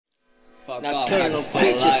Nocturnal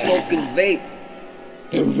creatures smoking vapes.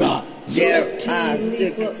 Herault. Daer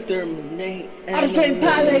Izak exterminate. I'm straight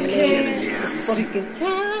pilot clear. It's fucking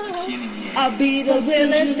time. I'll be the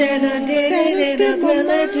realest and I did it. And I'm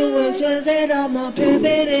willing to ensure that I'm a pivot.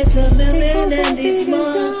 It's a million and these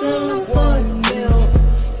motherfucking mil.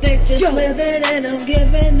 Snakes just living and I'm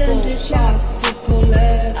giving them the shots. Just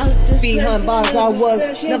collapse. Behind bars I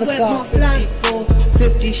was never stopped.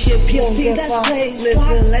 50 shit, you see that's place.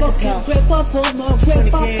 Listen, let it talk. Grip up on my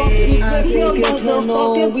grip up on you. Grip your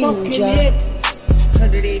motherfucking fucking hip.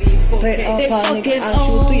 184K. Play a part, nigga, I'll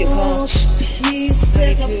shoot through your car.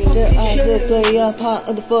 Daer Izak play a part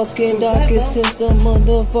of the fucking darkest since the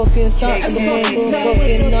motherfucking start of the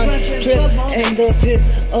motherfucking night trip and the pit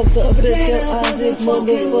of the abyss. Daer Izak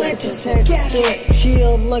motherfucking head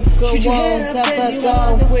shield like a wall, sapphire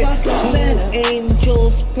star with two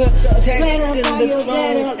angels protecting the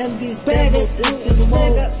throne. And these devils is just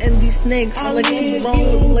mold, and these snakes like the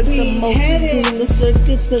wrong, like the monkeys in the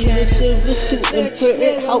circus and the service to imprint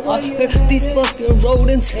it out. I heard these fucking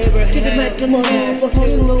rodents did it make the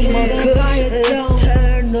motherfucking look my cush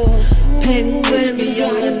eternal penguins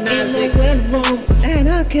in the red room, and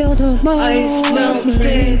I killed them all. I smell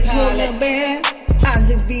straight to the bed.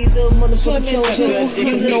 Izak be the motherfucking chosen.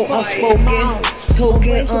 You know I've spoken.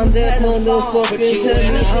 Token on that motherfucking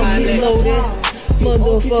sentence. I'm reloaded.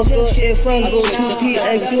 Motherfucker, if I go to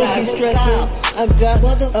PX, you'll be stressing. I got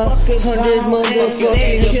 100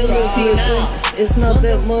 motherfucking killers here. It's not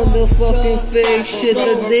that motherfucking fake shit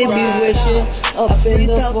that they be wishing. Up in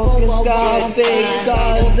the fucking sky, fake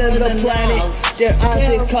gods and the planet. Daer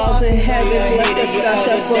Izak causing havoc like the sky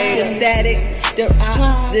that fucking static. Daer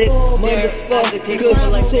Izak,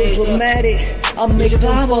 motherfucker, so dramatic. I make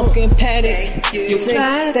them fucking panic. You think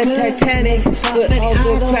that Titanic with all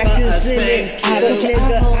the crackers in it. But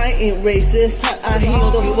nigga, I ain't racist. I hate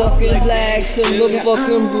the fucking blacks and the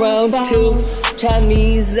fucking brown too.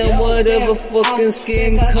 Chinese and whatever fucking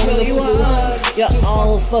skin color. Y'all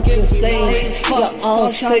all fucking same. Y'all all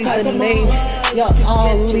say the name. Y'all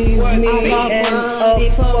all leave me and a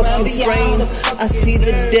fucking strain. I see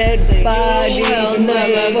the dead bodies,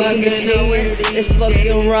 never fucking knowing. It's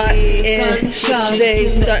fucking rotten. They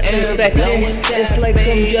start inspecting. It's like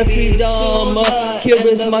I'm Jeffrey Dahmer. Here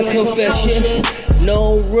is my confession.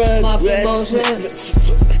 No regrets.